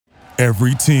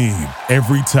Every team,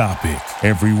 every topic,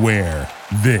 everywhere.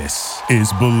 This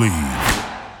is Believe.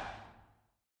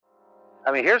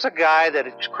 I mean, here's a guy that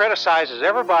criticizes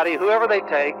everybody, whoever they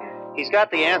take. He's got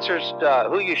the answers to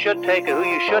who you should take and who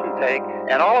you shouldn't take.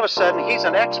 And all of a sudden, he's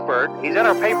an expert. He's in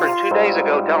our papers 2 days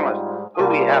ago telling us who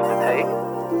we have to take.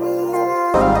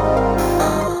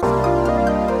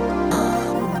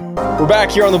 We're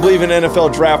back here on the Believe in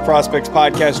NFL Draft Prospects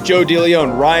podcast. Joe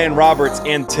DeLeon, Ryan Roberts,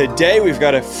 and today we've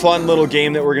got a fun little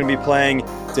game that we're going to be playing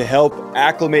to help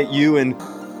acclimate you and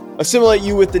assimilate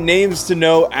you with the names to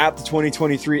know at the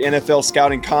 2023 NFL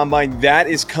Scouting Combine. That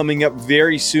is coming up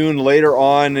very soon later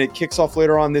on. It kicks off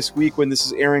later on this week when this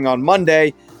is airing on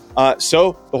Monday.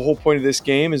 So the whole point of this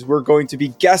game is we're going to be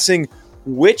guessing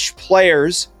which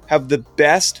players have the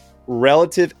best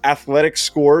relative athletic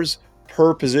scores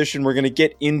per position. We're going to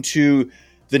get into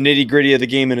the nitty-gritty of the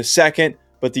game in a second,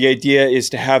 but the idea is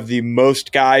to have the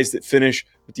most guys that finish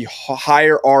with the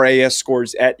higher RAS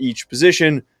scores at each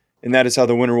position, and that is how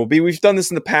the winner will be. We've done this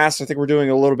in the past. I think we're doing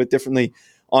it a little bit differently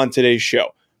on today's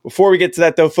show. Before we get to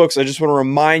that, though, folks, I just want to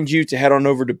remind you to head on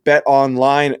over to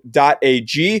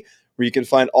betonline.ag, where you can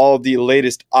find all of the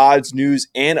latest odds, news,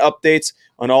 and updates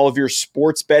on all of your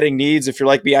sports betting needs. If you're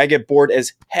like me, I get bored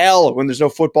as hell when there's no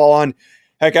football on.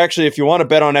 Heck, actually, if you want to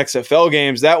bet on XFL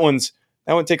games, that one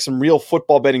takes some real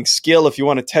football betting skill if you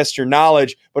want to test your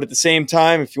knowledge. But at the same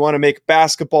time, if you want to make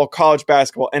basketball, college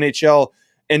basketball, NHL,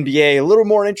 NBA a little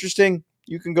more interesting,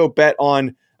 you can go bet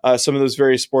on some of those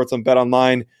various sports on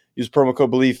BetOnline. Use promo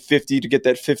code BELIEVE50 to get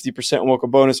that 50%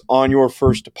 welcome bonus on your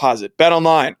first deposit.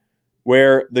 BetOnline,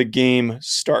 where the game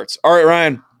starts. All right,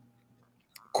 Ryan,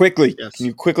 quickly, Yes. Can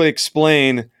you quickly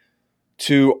explain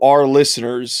to our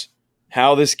listeners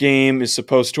how this game is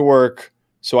supposed to work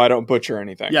so I don't butcher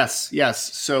anything? Yes.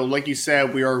 So like you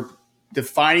said, we are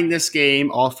defining this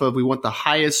game off of, we want the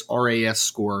highest RAS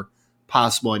score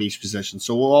possible at each position.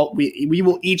 So we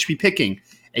will each be picking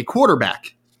a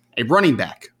quarterback, a running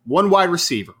back, one wide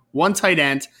receiver, one tight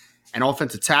end, an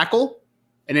offensive tackle,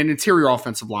 and an interior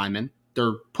offensive lineman.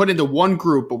 They're put into one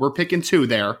group, but we're picking two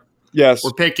there. Yes.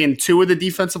 We're picking two of the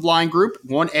defensive line group,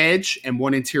 one edge and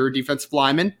one interior defensive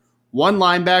lineman, one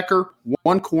linebacker,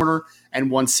 one corner,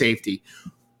 and one safety.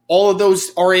 All of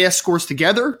those RAS scores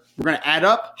together, we're going to add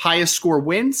up. Highest score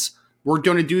wins. We're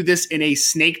going to do this in a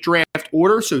snake draft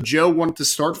order. So Joe wanted to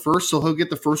start first, so he'll get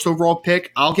the first overall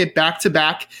pick. I'll get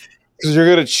back-to-back. Because you're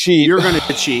going to cheat. You're going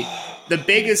to cheat. The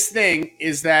biggest thing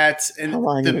is that, and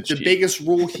the biggest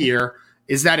rule here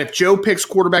is that if Joe picks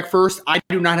quarterback first, I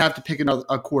do not have to pick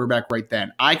a quarterback right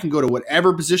then. I can go to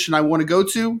whatever position I want to go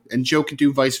to, and Joe can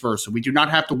do vice versa. We do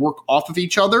not have to work off of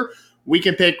each other. We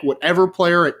can pick whatever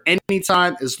player at any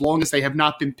time as long as they have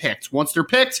not been picked. Once they're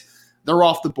picked, they're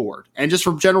off the board. And just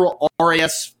from general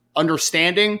RAS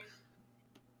understanding,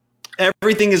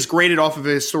 everything is graded off of a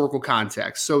historical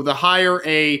context. So the higher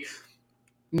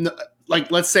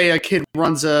let's say a kid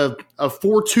runs a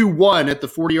 4.21 at the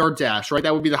 40-yard dash, right?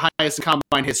 That would be the highest in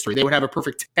combine history. They would have a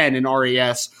perfect 10 in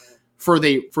RAS for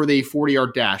the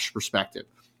 40-yard dash perspective.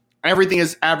 Everything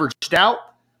is averaged out.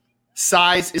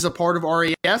 Size is a part of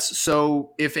RAS.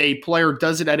 So if a player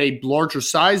does it at a larger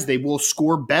size, they will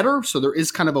score better. So there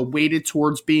is kind of a weighted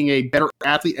towards being a better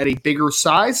athlete at a bigger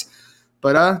size.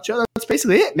 But Joe, that's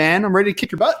basically it, man. I'm ready to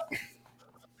kick your butt.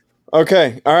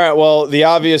 Okay. All right. Well, the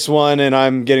obvious one, and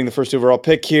I'm getting the first overall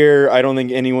pick here. I don't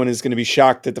think anyone is going to be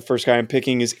shocked that the first guy I'm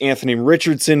picking is Anthony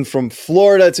Richardson from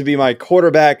Florida to be my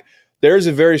quarterback. There's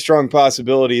a very strong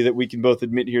possibility that we can both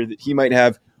admit here that he might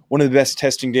have one of the best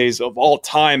testing days of all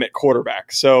time at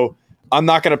quarterback. So I'm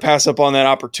not going to pass up on that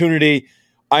opportunity.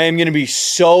 I am going to be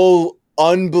so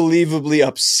unbelievably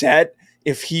upset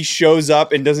if he shows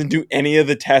up and doesn't do any of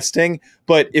the testing.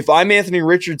 But if I'm Anthony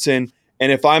Richardson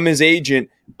and if I'm his agent,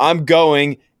 I'm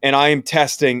going and I am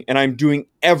testing and I'm doing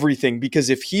everything, because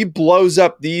if he blows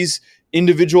up these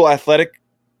individual athletic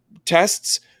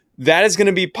tests, that is going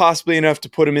to be possibly enough to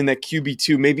put him in that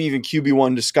QB2, maybe even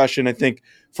QB1 discussion, I think,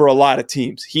 for a lot of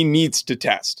teams. He needs to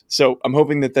test. So I'm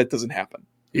hoping that doesn't happen.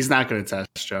 He's not going to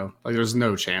test, Joe. Like, there's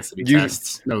no chance that he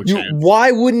tests. No chance.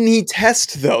 Why wouldn't he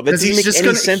test, though? That doesn't make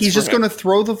any sense. He's just going to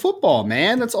throw the football,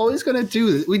 man. That's all he's going to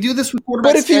do. We do this with quarterbacks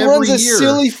But if he runs a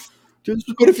year.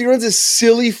 But if he runs a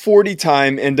silly 40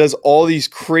 time and does all these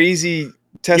crazy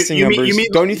testing numbers,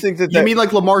 don't you think that? You mean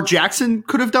like Lamar Jackson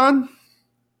could have done?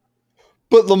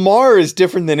 But Lamar is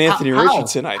different than Anthony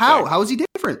Richardson. I think. How is he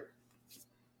different?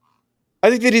 I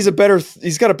think that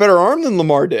he's got a better arm than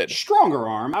Lamar did. Stronger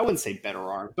arm. I wouldn't say better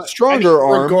arm, but stronger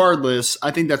arm. Regardless,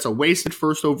 I think that's a wasted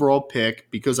first overall pick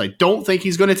because I don't think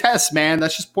he's going to test, man.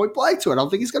 That's just point blank to it. I don't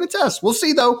think he's going to test. We'll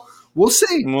see, though. We'll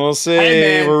see. We'll see.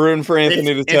 Hey, man, we're rooting for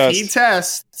Anthony to test. If he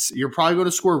tests, you're probably going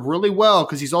to score really well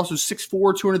because he's also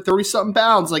 6'4", 230-something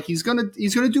pounds. Like he's gonna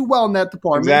do well in that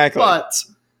department. Exactly. But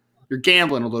you're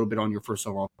gambling a little bit on your first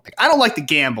overall pick. I don't like to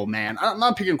gamble, man. I'm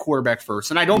not picking quarterback first,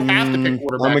 and I don't have to pick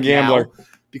quarterback. I'm a gambler now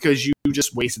because you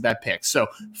just wasted that pick. So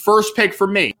first pick for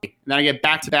me, and then I get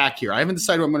back to back here. I haven't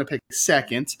decided what I'm going to pick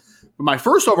second. But my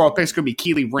first overall pick is going to be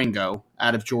Kelee Ringo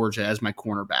out of Georgia as my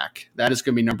cornerback. That is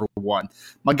going to be number one.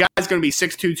 My guy's going to be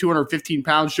 6'2", 215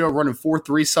 pounds, Joe, running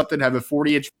 4.3 something, have a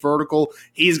 40-inch vertical.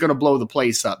 He's going to blow the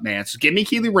place up, man. So give me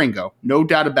Kelee Ringo, no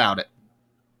doubt about it.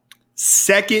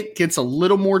 Second gets a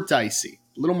little more dicey.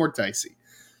 I'm going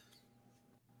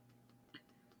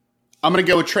to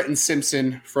go with Trenton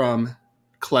Simpson from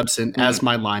Clemson as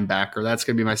my linebacker. That's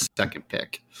going to be my second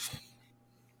pick.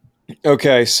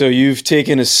 Okay, so you've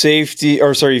taken a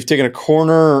you've taken a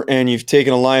corner and you've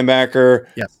taken a linebacker.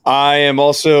 Yes. I am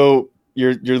also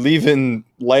you're leaving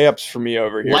layups for me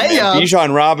over here.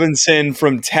 Bijan Robinson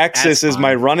from Texas is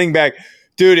my running back.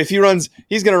 Dude, if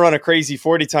he's going to run a crazy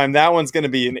 40 time. That one's going to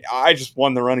be I just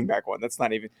won the running back one. That's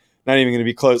not even going to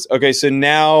be close. Okay, so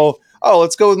now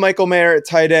let's go with Michael Mayer at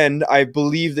tight end. I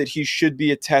believe that he should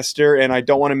be a tester, and I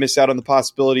don't want to miss out on the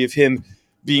possibility of him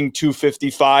being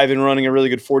 255 and running a really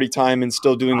good 40 time and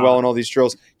still doing well in all these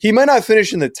drills. He might not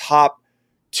finish in the top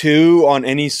 2 on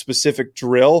any specific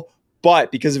drill,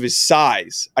 but because of his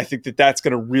size, I think that that's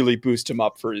going to really boost him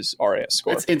up for his RAS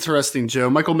score. That's interesting,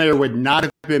 Joe. Michael Mayer would not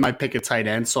have been my pick at tight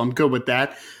end, so I'm good with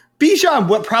that.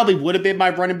 Bijan probably would have been my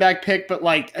running back pick, but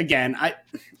again,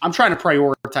 I'm trying to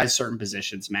prioritize certain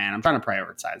positions, man. I'm trying to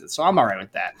prioritize it, so I'm all right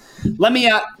with that. Let me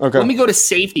go to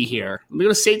safety here. I'm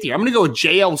going to go with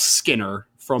J.L. Skinner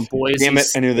from Boise. Damn it,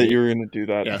 I knew that you were going to do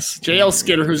that. Yes, J.L.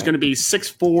 Skinner, who's going to be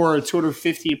 6'4",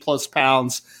 250-plus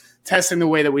pounds, testing the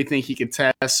way that we think he can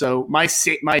test. So my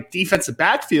defensive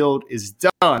backfield is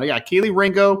done. I got Kelee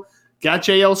Ringo, got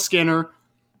J.L. Skinner.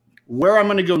 Where I'm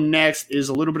going to go next is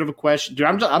a little bit of a question. Dude,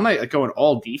 I'm like going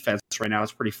all defense right now.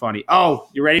 It's pretty funny. Oh,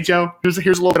 you ready, Joe? Here's a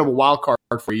little bit of a wild card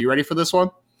for you. You ready for this one?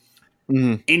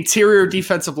 Mm-hmm. Interior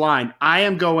defensive line. I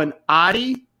am going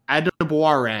Adi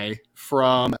Adebawore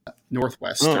from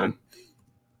Northwestern.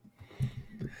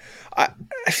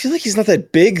 I feel like he's not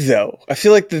that big, though. I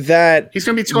feel like that he's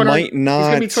going to be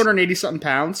 280-something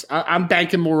pounds. I'm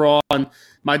banking more on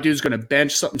my dude's going to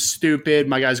bench something stupid.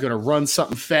 My guy's going to run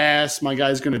something fast. My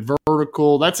guy's going to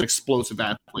vertical. That's an explosive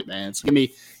athlete, man. So give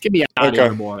me out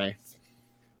of boy.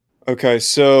 Okay,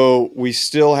 so we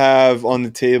still have on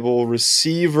the table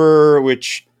receiver,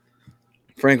 which,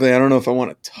 frankly, I don't know if I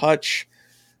want to touch.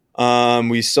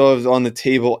 We still have on the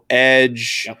table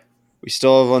edge. Yep. We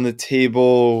still have on the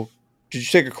table. Did you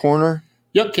take a corner?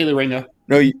 Yep, Kelee Ringo.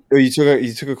 No, you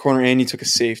took a corner and you took a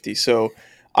safety. So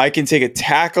I can take a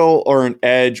tackle or an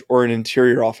edge or an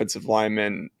interior offensive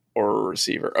lineman or a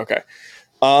receiver. Okay.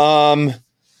 I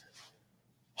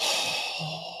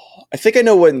think I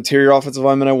know what interior offensive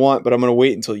lineman I want, but I'm going to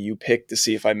wait until you pick to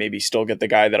see if I maybe still get the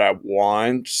guy that I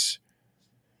want.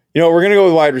 We're going to go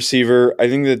with wide receiver. I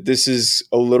think that this is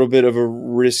a little bit of a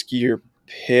riskier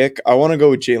pick. I want to go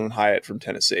with Jalen Hyatt from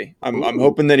Tennessee. I'm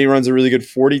hoping that he runs a really good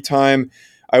 40 time.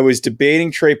 I was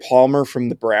debating Trey Palmer from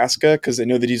Nebraska because I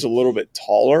know that he's a little bit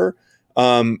taller.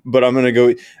 But I'm going to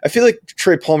go. I feel like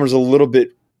Trey Palmer's a little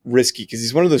bit risky because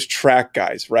he's one of those track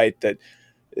guys, right? That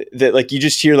like you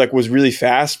just hear like was really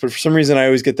fast, but for some reason I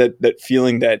always get that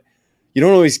feeling that you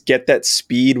don't always get that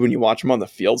speed when you watch him on the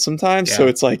field sometimes. Yeah. So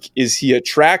it's like, is he a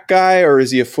track guy or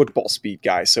is he a football speed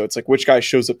guy? So it's like, which guy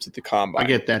shows up to the combine? I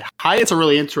get that. Hyatt's a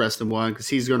really interesting one because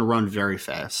he's going to run very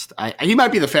fast. He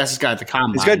might be the fastest guy at the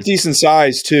combine. He's got decent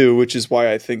size too, which is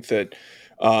why I think that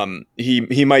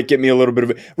he might get me a little bit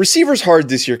of it. Receiver's hard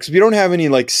this year because we don't have any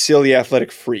like silly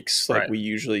athletic freaks like we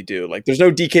usually do. Like there's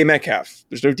no DK Metcalf.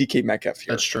 There's no DK Metcalf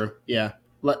here. That's true. Yeah.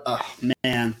 Oh,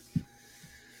 man.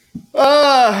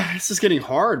 This is getting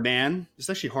hard, man. It's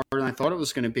actually harder than I thought it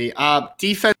was going to be.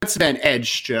 Defensive end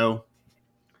edge, Joe.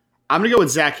 I'm going to go with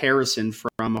Zach Harrison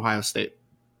from Ohio State.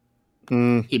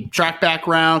 He track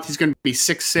background. He's going to be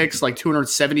 6'6", like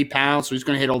 270 pounds, so he's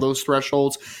going to hit all those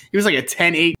thresholds. He was like a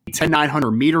 10'8",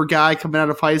 10'900 meter guy coming out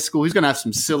of high school. He's going to have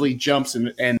some silly jumps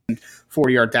and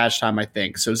 40-yard dash time, I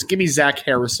think. So give me Zach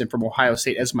Harrison from Ohio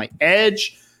State as my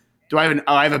edge. Do I have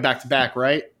I have a back-to-back,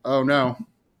 right? Oh, no.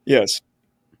 Yes.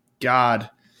 God.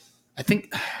 I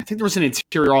think there was an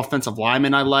interior offensive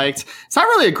lineman I liked. It's not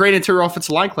really a great interior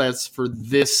offensive line class for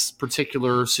this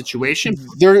particular situation.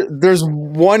 There's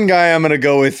one guy I'm going to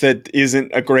go with that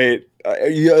isn't a great.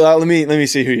 Let me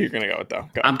see who you're going to go with though.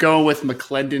 Go. I'm going with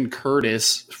McClendon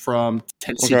Curtis from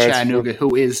Tennessee Chattanooga,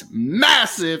 who is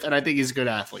massive, and I think he's a good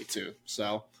athlete too.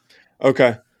 So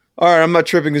Okay. All right. I'm not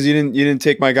tripping because you didn't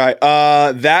take my guy.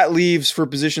 That leaves for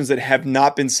positions that have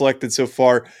not been selected so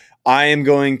far. I am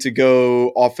going to go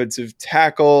offensive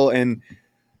tackle, and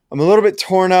I'm a little bit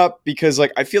torn up because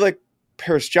I feel like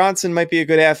Paris Johnson might be a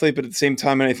good athlete, but at the same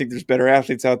time, and I think there's better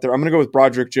athletes out there. I'm going to go with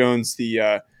Broderick Jones,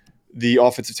 the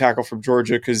offensive tackle from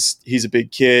Georgia, because he's a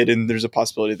big kid, and there's a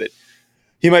possibility that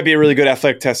he might be a really good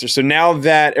athletic tester. So now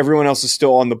that everyone else is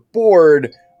still on the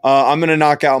board, I'm going to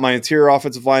knock out my interior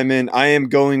offensive lineman. I am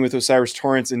going with O'Cyrus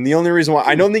Torrence, and the only reason why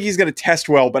I don't think he's going to test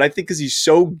well, but I think because he's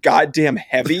so goddamn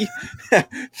heavy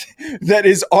that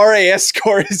his RAS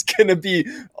score is going to be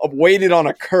weighted on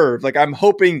a curve. I'm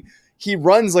hoping he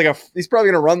runs he's probably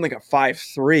going to run like a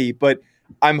 5.3, but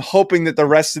I'm hoping that the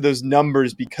rest of those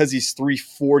numbers, because he's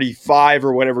 345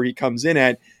 or whatever he comes in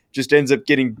at, just ends up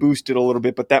getting boosted a little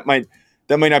bit. But that might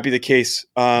not be the case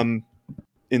in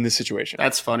this situation.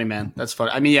 That's funny, man. That's funny.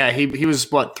 I mean, yeah, he was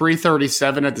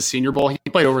 337 at the Senior Bowl. He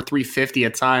played over 350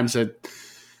 at times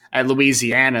at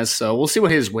Louisiana. So we'll see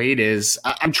what his weight is.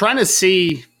 I'm trying to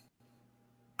see.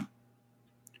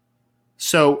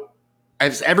 So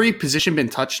has every position been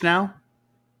touched now?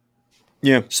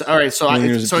 Yeah. So, all right. So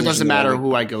it doesn't matter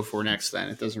who I go for next. Then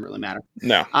it doesn't really matter.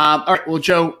 No. All right. Well,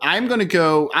 Joe, I'm going to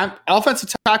go.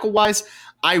 Offensive tackle wise,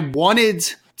 I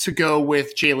wanted to go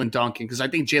with Jalen Duncan because I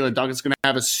think Jalen Duncan's going to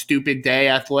have a stupid day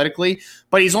athletically,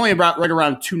 but he's only right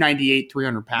around 298,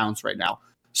 300 pounds right now.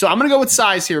 So I'm going to go with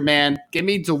size here, man. Give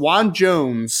me DeJuan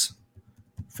Jones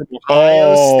from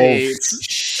Ohio State.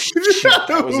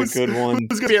 That was a good one.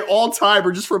 It's going to be an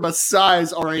all-timer just from a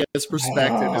size RAS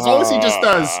perspective. As long as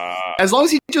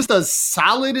he just does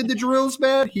solid in the drills,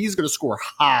 man, he's going to score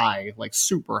high,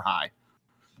 super high.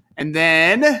 And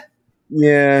then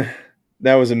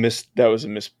that was a missed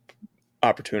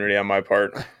opportunity on my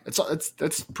part.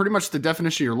 That's pretty much the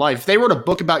definition of your life. If they wrote a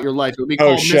book about your life, it would be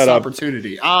called Missed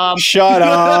Opportunity. Shut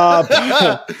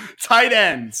up. Tight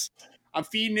ends. I'm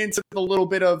feeding into a little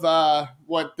bit of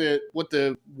what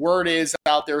the word is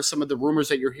out there, some of the rumors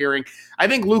that you're hearing. I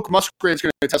think Luke Musgrave is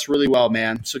going to test really well,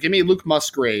 man. So give me Luke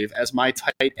Musgrave as my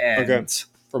tight end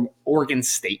from Oregon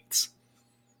State.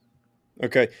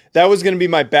 Okay. That was going to be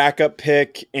my backup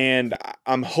pick, and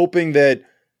I'm hoping that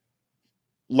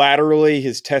laterally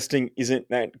his testing isn't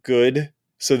that good,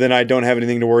 so then I don't have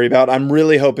anything to worry about. I'm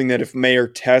really hoping that if Mayer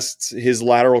tests, his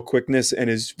lateral quickness and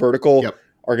his vertical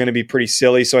are going to be pretty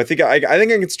silly. So I think I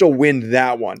can still win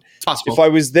that one. It's possible. If I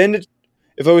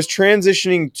was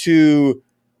transitioning to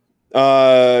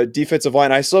defensive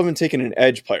line, I still haven't taken an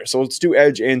edge player. So let's do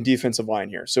edge and defensive line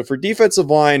here. So for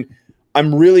defensive line,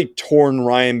 I'm really torn,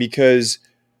 Ryan, because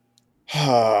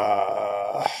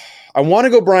I want to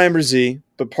go Brian Brzee,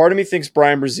 but part of me thinks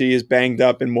Brian Brzee is banged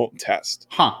up and won't test.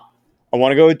 I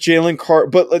want to go with Jalen Carter,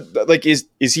 but is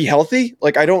he healthy?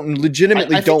 I don't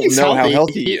know how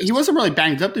healthy he is. He wasn't really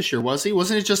banged up this year, was he?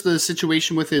 Wasn't it just the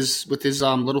situation with his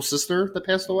little sister that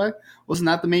passed away? Wasn't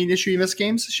that the main issue? He missed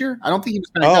games this year. I don't think he was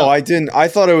banged up. I didn't. I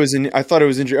thought it was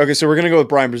injury. Okay, so we're gonna go with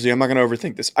Brian Brzee. I'm not gonna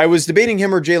overthink this. I was debating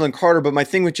him or Jalen Carter, but my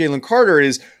thing with Jalen Carter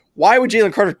is, why would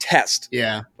Jalen Carter test?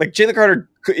 Yeah, Jalen Carter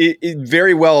it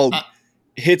very well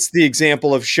hits the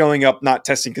example of showing up not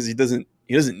testing because he doesn't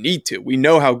need to. We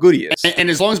know how good he is. And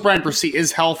as long as Brian Brzee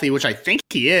is healthy, which I think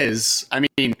he is, I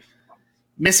mean,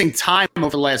 missing time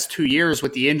over the last 2 years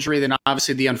with the injury, then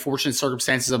obviously the unfortunate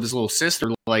circumstances of his little sister,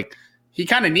 he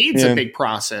kind of needs a big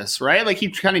process, right? He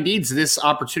kind of needs this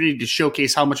opportunity to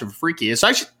showcase how much of a freak he is.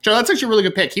 So Joe, that's actually a really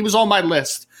good pick. He was on my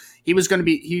list. He was going to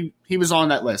be he was on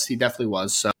that list. He definitely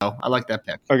was. So I like that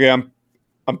pick. Okay, I'm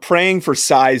praying for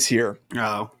size here.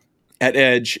 Oh. At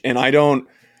edge, and I don't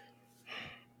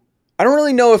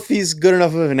really know if he's good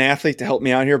enough of an athlete to help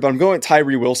me out here, but I'm going with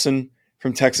Tyree Wilson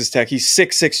from Texas Tech. He's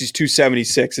 6'6", he's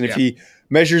 276, and if he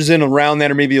measures in around that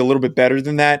or maybe a little bit better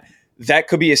than that, that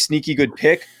could be a sneaky good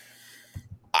pick.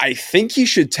 I think he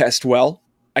should test well.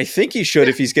 I think he should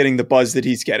if he's getting the buzz that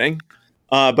he's getting.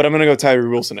 But I'm going to go Tyree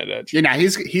Wilson at edge. Yeah,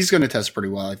 he's going to test pretty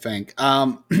well, I think.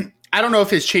 I don't know if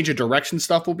his change of direction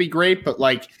stuff will be great, but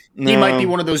he might be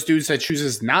one of those dudes that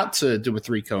chooses not to do a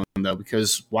 3-cone though,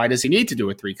 because why does he need to do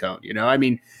a 3-cone? I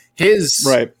mean, his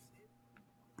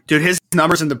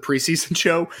numbers in the preseason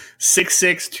show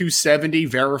 6'6", 270,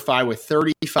 verify with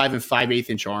 35 and 5/8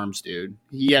 inch arms, dude.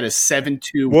 He had a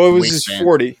 7'2". What was his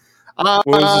 40? What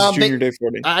was his junior day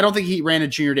 40? I don't think he ran a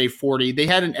junior day 40. They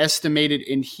had an estimated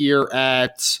in here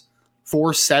at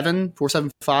 4.7,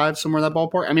 4.75, somewhere in that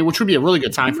ballpark. I mean, which would be a really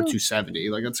good time for 270.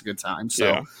 That's a good time. So,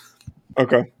 yeah.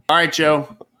 Okay. All right,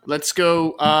 Joe. Let's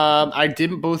go. I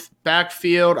did both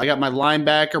backfield. I got my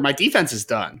linebacker. My defense is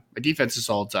done. My defense is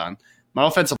all done. My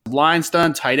offensive line's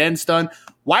done. Tight end's done.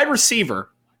 Wide receiver.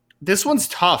 This one's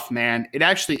tough, man. It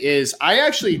actually is. I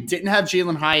actually didn't have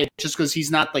Jalen Hyatt just because he's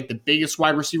not like the biggest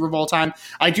wide receiver of all time.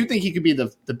 I do think he could be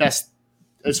the best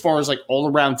as far as like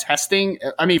all around testing.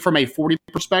 I mean, from a 40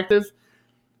 perspective.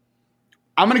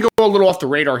 I'm going to go a little off the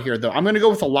radar here, though. I'm going to go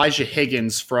with Elijah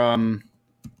Higgins from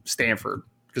Stanford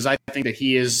because I think that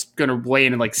he is going to weigh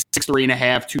in at like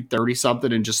 6'3.5", 230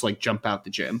 something, and just like jump out the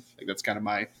gym. I think that's kind of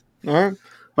my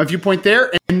viewpoint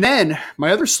there. And then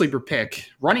my other sleeper pick,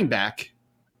 running back,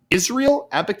 Israel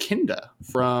Abakinda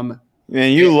from.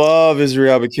 Man, you love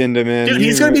Israel Abakinda, man. Dude,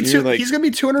 he's going to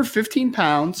be 215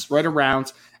 pounds, right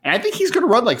around. And I think he's going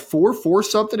to run like 4.4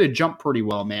 something and jump pretty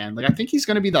well, man. Like I think he's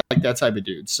going to be like that type of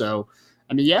dude. So.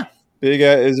 I mean, yeah. Big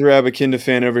Israel Abakinda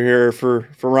fan over here for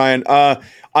Ryan.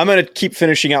 I'm going to keep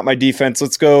finishing out my defense.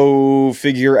 Let's go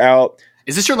figure out.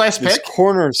 Is this your last pick?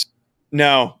 Corners.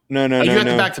 No. You have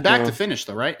to back-to-back to finish,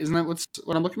 though, right? Isn't that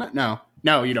what I'm looking at? No,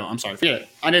 you don't. I'm sorry. Forget it.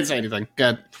 I didn't say anything.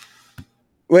 Good.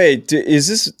 Wait,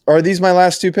 are these my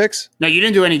last two picks? No, you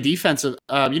didn't do any defensive.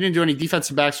 You didn't do any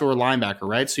defensive backs or linebacker,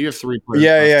 right? So you have 3 players.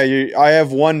 Yeah. I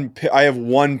have one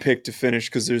pick to finish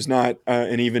because there's not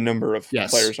an even number of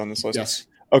players on this list. Yes.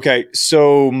 Okay,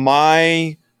 so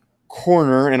my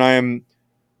corner, and I am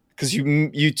because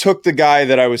you took the guy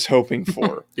that I was hoping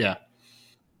for. Yeah.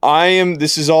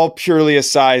 This is all purely a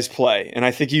size play, and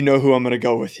I think you know who I'm going to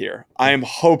go with here. I am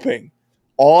hoping.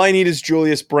 All I need is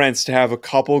Julius Brents to have a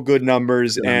couple good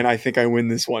numbers, and I think I win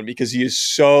this one because he is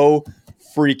so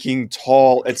freaking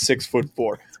tall at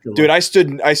 6'4". Dude, I stood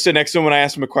next to him when I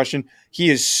asked him a question. He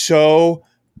is so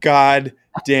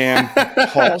goddamn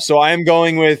tall. So I'm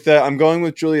going with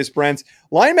Julius Brents.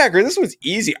 Linebacker, this one's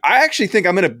easy. I actually think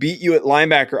I'm going to beat you at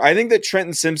linebacker. I think that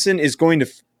Trenton Simpson is going to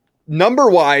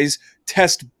number-wise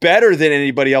test better than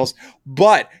anybody else.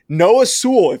 But Noah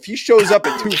Sewell, if he shows up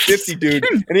at 250, dude,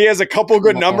 and he has a couple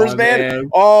good numbers, man.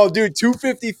 Oh, dude,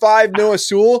 255 Noah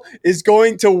Sewell is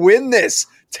going to win this.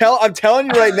 I'm telling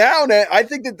you right now, man, I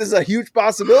think that there's a huge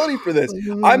possibility for this.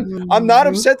 I'm not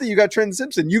upset that you got Trenton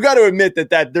Simpson. You got to admit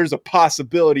that there's a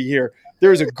possibility here.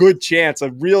 There's a good chance,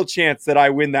 a real chance that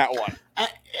I win that one.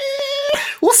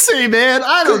 We'll see, man.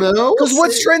 I don't know. Because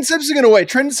what's Trenton Simpson going to weigh?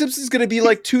 Trenton Simpson's going to be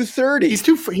like 230. He was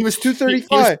 235. He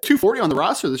was 240 on the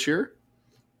roster this year.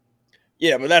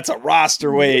 Yeah, but that's a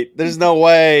roster weight. There's no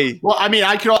way. Well, I mean,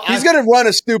 he's going to run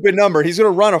a stupid number. He's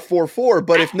going to run a 4.4.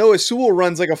 But if Noah Sewell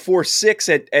runs like a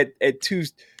 4.6 at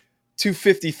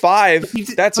 255,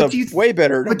 that's way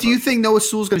better number. But do you think Noah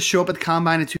Sewell's going to show up at the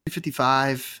combine at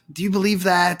 255? Do you believe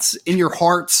that in your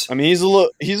heart? I mean, he's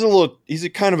a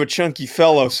kind of a chunky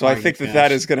fellow, so I think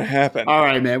that is going to happen. All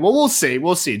right, man. Well, we'll see.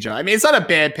 We'll see, John. I mean, it's not a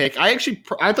bad pick. I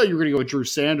thought you were going to go with Drew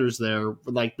Sanders there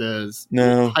with like the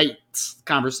height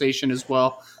conversation as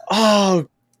well. Oh,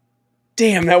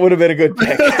 damn, that would have been a good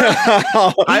pick.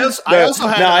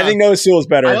 I think Noah Sewell's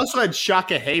better. I also had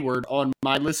Shaka Hayward on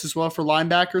my list as well for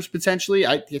linebackers potentially.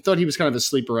 I thought he was kind of a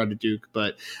sleeper out of Duke,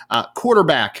 but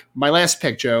quarterback, my last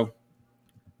pick, Joe,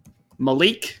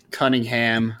 Malik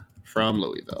Cunningham from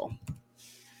Louisville.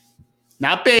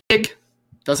 Not big,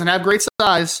 doesn't have great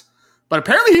size, but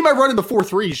apparently he might run in the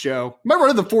 4.3s, Joe. He might run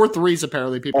in the 4.3s,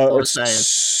 apparently, people are saying.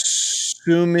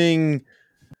 Assuming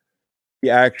he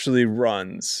actually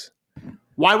runs.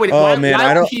 Why would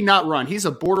he not run? He's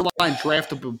a borderline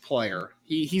draftable player.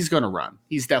 He's going to run.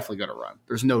 He's definitely going to run.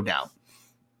 There's no doubt.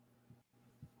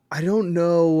 I don't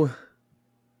know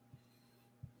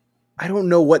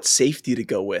what safety to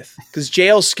go with because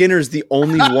JL Skinner's the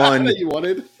only one that you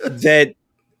wanted.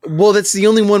 That's the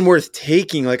only one worth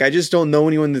taking. Like, I just don't know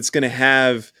anyone that's going to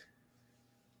have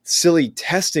silly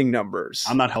testing numbers.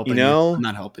 I'm not helping you. I'm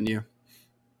not helping you.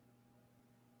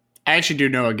 I actually do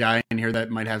know a guy in here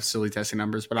that might have silly testing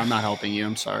numbers, but I'm not helping you.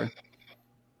 I'm sorry.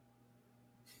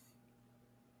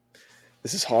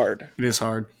 This is hard. It is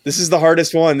hard. This is the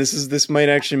hardest one. This might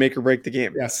actually make or break the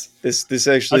game. Yes. This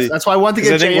actually. That's why I wanted to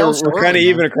get JL so early. We're kind of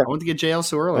even. I want to get JL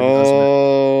so early.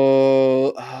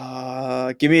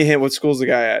 Give me a hint. What school's the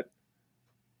guy at?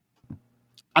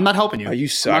 I'm not helping you. Oh, you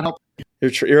suck.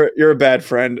 You're a bad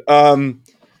friend. Oh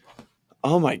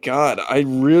my God, I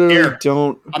really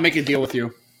don't. I'll make a deal with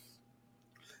you.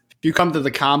 If you come to the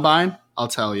combine, I'll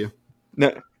tell you.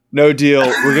 No deal.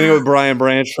 We're gonna go with Brian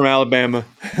Branch from Alabama.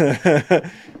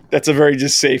 That's a very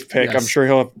just safe pick. Yes. I'm sure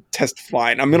he'll test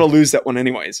fine. I'm gonna lose that one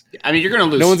anyways. I mean, you're gonna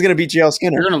lose. No one's gonna beat JL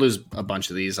Skinner. You're gonna lose a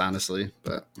bunch of these, honestly.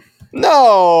 But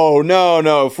no.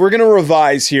 If we're gonna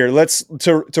revise here,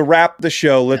 to wrap the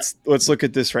show. Let's look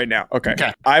at this right now. Okay.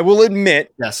 I will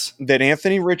admit that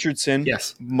Anthony Richardson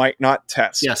might not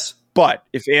test. Yes. But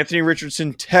if Anthony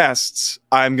Richardson tests,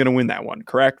 I'm gonna win that one.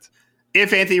 Correct?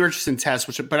 If Anthony Richardson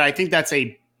tests, but I think that's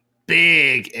a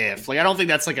big if. Like, I don't think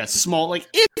that's like a small, like,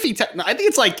 if he, I think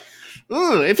it's like,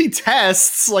 if he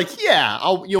tests, like, yeah,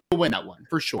 you'll win that one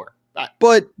for sure.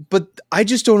 But I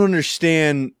just don't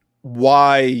understand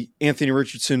why Anthony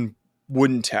Richardson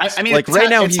wouldn't test. I mean, like right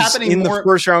now he's in the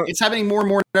first round. It's happening more and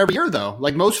more every year, though.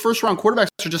 Like most first round quarterbacks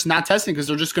are just not testing because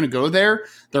they're just going to go there.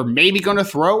 They're maybe going to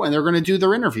throw and they're going to do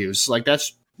their interviews. Like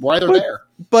that's why they're there.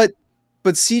 But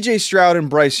CJ Stroud and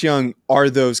Bryce Young are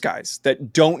those guys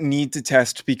that don't need to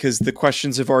test because the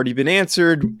questions have already been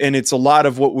answered and it's a lot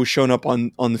of what was shown up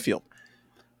on the field.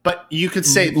 But you could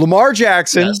say Lamar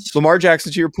Jackson, yes.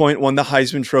 To your point, won the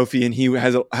Heisman Trophy, and he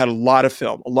had a lot of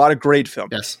film, a lot of great film.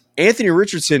 Yes. Anthony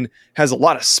Richardson has a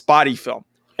lot of spotty film.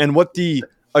 And what the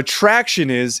attraction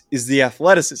is the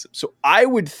athleticism. So I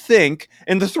would think,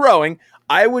 and the throwing,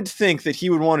 I would think that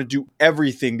he would want to do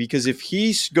everything because if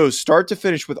he goes start to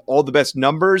finish with all the best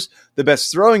numbers, the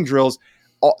best throwing drills,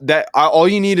 all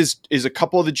you need is a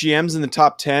couple of the GMs in the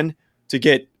top 10 to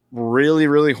get really,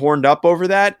 really horned up over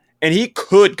that. And he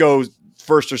could go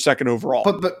first or second overall.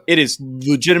 But it is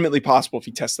legitimately possible if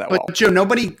he tests that well. But Joe,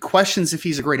 nobody questions if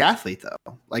he's a great athlete,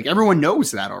 though. Like everyone knows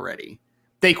that already.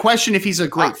 They question if he's a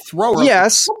great thrower.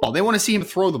 Yes. Of the football. They want to see him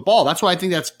throw the ball. That's why I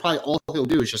think that's probably all he'll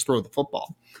do is just throw the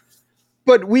football.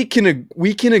 But we can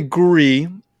agree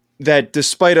that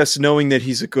despite us knowing that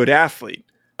he's a good athlete,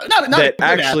 not that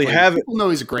actually athlete. People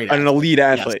know he's a great athlete. An elite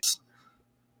athlete. Yes.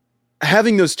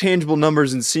 Having those tangible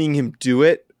numbers and seeing him do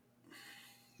it,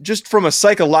 just from a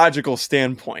psychological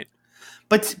standpoint,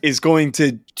 but is going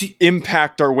to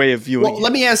impact our way of viewing. Well,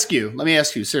 let me ask you,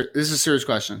 sir. This is a serious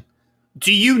question.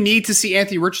 Do you need to see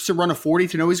Anthony Richardson run a 40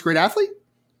 to know he's a great athlete?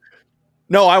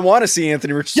 No, I want to see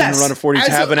Anthony Richardson run a 40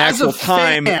 to have an actual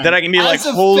time that I can be like,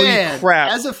 holy crap.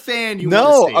 As a fan, you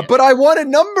want to see it. But I want a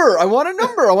number.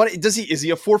 Is he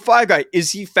a 4.5 guy?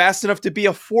 Is he fast enough to be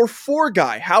a 4.4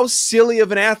 guy? How silly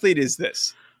of an athlete is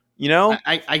this? You know,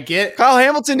 I get Kyle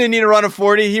Hamilton didn't need to run a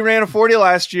 40. He ran a 40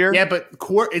 last year. Yeah, but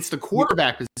it's the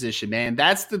quarterback position, man.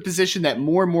 That's the position that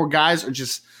more and more guys are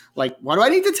just like, why do I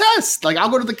need to test? Like, I'll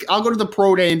go to the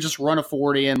pro day and just run a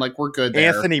 40 and like we're good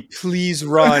there. Anthony, please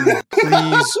run.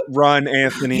 Please run,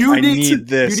 Anthony. I need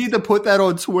this. You need to put that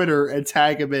on Twitter and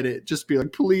tag him in it. Just be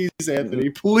like, please,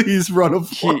 Anthony, please run a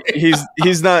 40.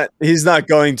 He's not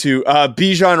going to.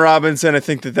 Bijan Robinson, I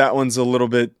think that one's a little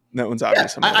bit. That one's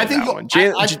obvious. Yeah,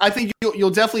 I think you'll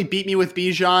definitely beat me with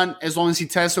Bijan as long as he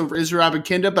tests over Israel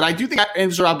Abanikanda. But I do think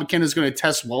Israel Abanikanda is going to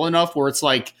test well enough where it's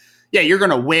like, yeah, you're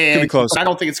going to win. Be close. But I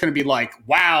don't think it's going to be like,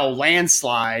 wow,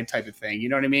 landslide type of thing. You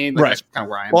know what I mean? Like, right. That's kind of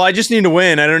where I am. Well, I just need to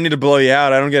win. I don't need to blow you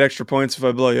out. I don't get extra points if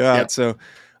I blow you out. Yep. So,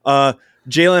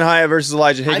 Jalen Hyatt versus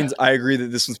Elijah Higgins. I agree that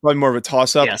this one's probably more of a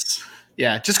toss-up. Yes.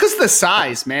 Yeah, just because of the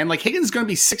size, man. Like Higgins is going to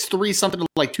be 6'3", something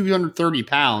like 230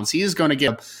 pounds. He is going to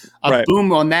get a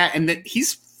boom on that, and that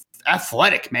he's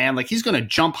athletic, man. Like he's going to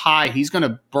jump high. He's going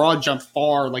to broad jump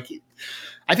far. Like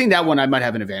I think that one I might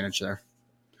have an advantage there.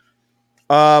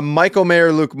 Michael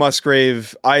Mayer, Luke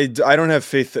Musgrave. I don't have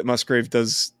faith that Musgrave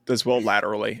does well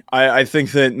laterally. I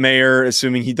think that Mayer,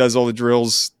 assuming he does all the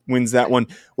drills, wins that one.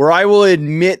 Where I will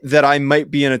admit that I might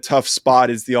be in a tough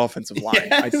spot is the offensive line.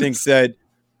 Yes. I think that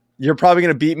you're probably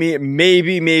going to beat me.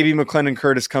 Maybe McClendon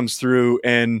Curtis comes through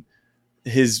and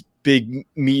his big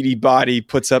meaty body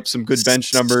puts up some good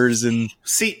bench numbers. And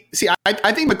see,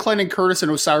 I think McClendon Curtis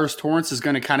and Osiris Torrance is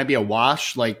going to kind of be a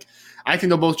wash. Like I think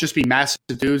they'll both just be massive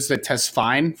dudes that test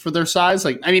fine for their size.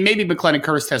 Like, I mean, maybe McClendon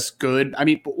Curtis tests good. I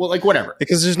mean, well, like whatever.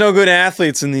 Because there's no good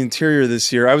athletes in the interior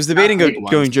this year. I was debating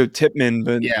going Joe Tippmann,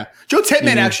 but yeah, Joe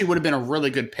Tippmann actually would have been a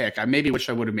really good pick. I maybe wish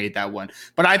I would have made that one,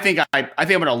 but I think I'm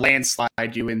going to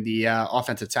landslide you in the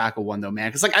offensive tackle one though, man.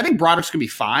 Because like I think Broderick's going to be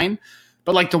fine.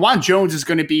 But like DeJuan Jones is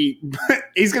going to be,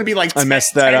 he's going to be like 10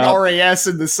 RAS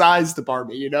in the size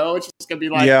department, you know? It's just going to be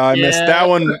like, I missed that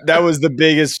one. That was the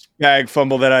biggest bag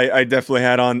fumble that I definitely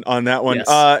had on that one.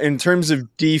 Yes. In terms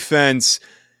of defense,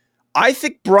 I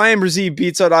think Brian Brzee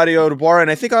beats out Adi Odubara,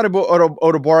 and I think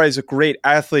Odubara is a great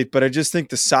athlete, but I just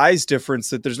think the size difference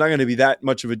that there's not going to be that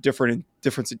much of a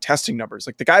difference in testing numbers.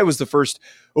 Like the guy was the first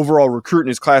overall recruit in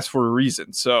his class for a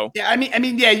reason. So yeah, I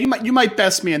mean, yeah, you might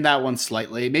best me in that one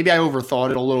slightly. Maybe I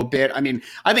overthought it a little bit. I mean,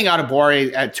 I think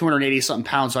Odubara at 280 something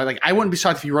pounds, so I wouldn't be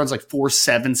shocked if he runs like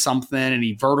 4.7 something and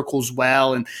he verticals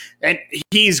well, and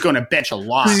he's going to bench a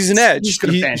lot. He's an edge.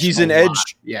 He's an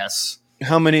edge. Yes.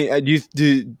 How many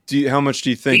how much do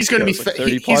you think he's going to be?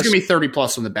 Like he's going to be 30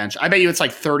 plus on the bench. I bet you it's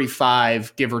like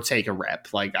 35, give or take a rep.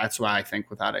 Like that's why I think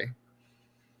without a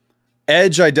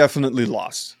edge, I definitely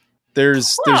lost.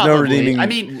 There's no redeeming. I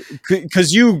mean,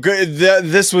 because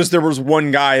there was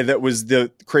one guy that was the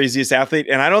craziest athlete,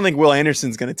 and I don't think Will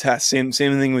Anderson's going to test. Same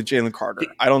thing with Jalen Carter.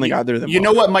 I don't think either of them. You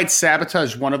know what might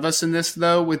sabotage one of us in this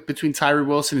though, between Tyree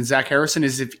Wilson and Zach Harrison,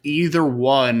 is if either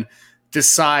one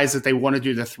decides that they want to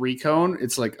do the 3-cone.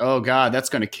 It's like, oh god, that's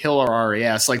going to kill our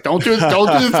RAS. Like, don't do the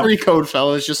 3-cone,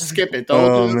 fellas. Just skip it.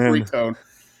 Don't do the 3-cone.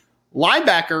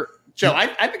 Linebacker. Joe,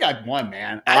 I think I've won,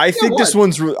 man. I think this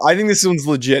one's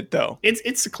legit, though.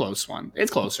 It's a close one. It's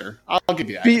closer. I'll give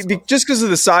you that. Just because of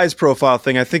the size profile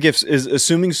thing, I think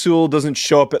assuming Sewell doesn't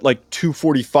show up at like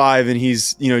 245 and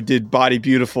he's did Body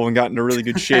Beautiful and got into really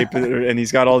good shape and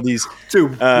he's got all these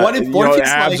what if he's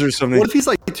abs like, or something. What if he's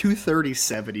like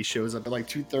 237? He shows up at like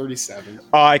 237.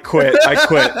 Oh, I quit. I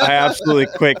absolutely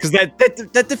quit because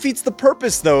that defeats the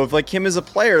purpose though of like him as a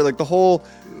player. Like the whole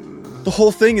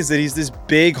thing is that he's this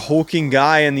big hulking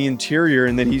guy in the interior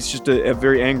and that he's just a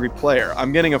very angry player.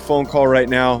 I'm getting a phone call right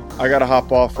now. I got to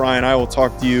hop off. Ryan, I will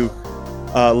talk to you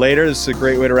later. This is a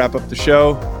great way to wrap up the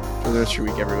show. For the rest of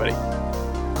your week, everybody.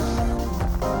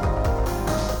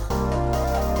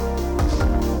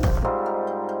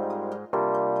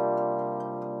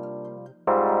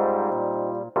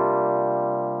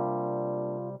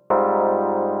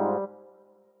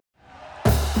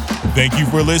 Thank you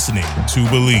for listening to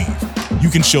Believe. You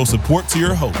can show support to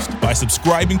your host by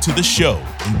subscribing to the show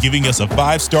and giving us a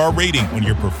 5-star rating on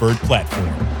your preferred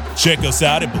platform. Check us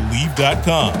out at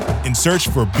Believe.com and search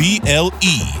for BLEAV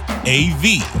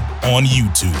on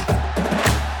YouTube.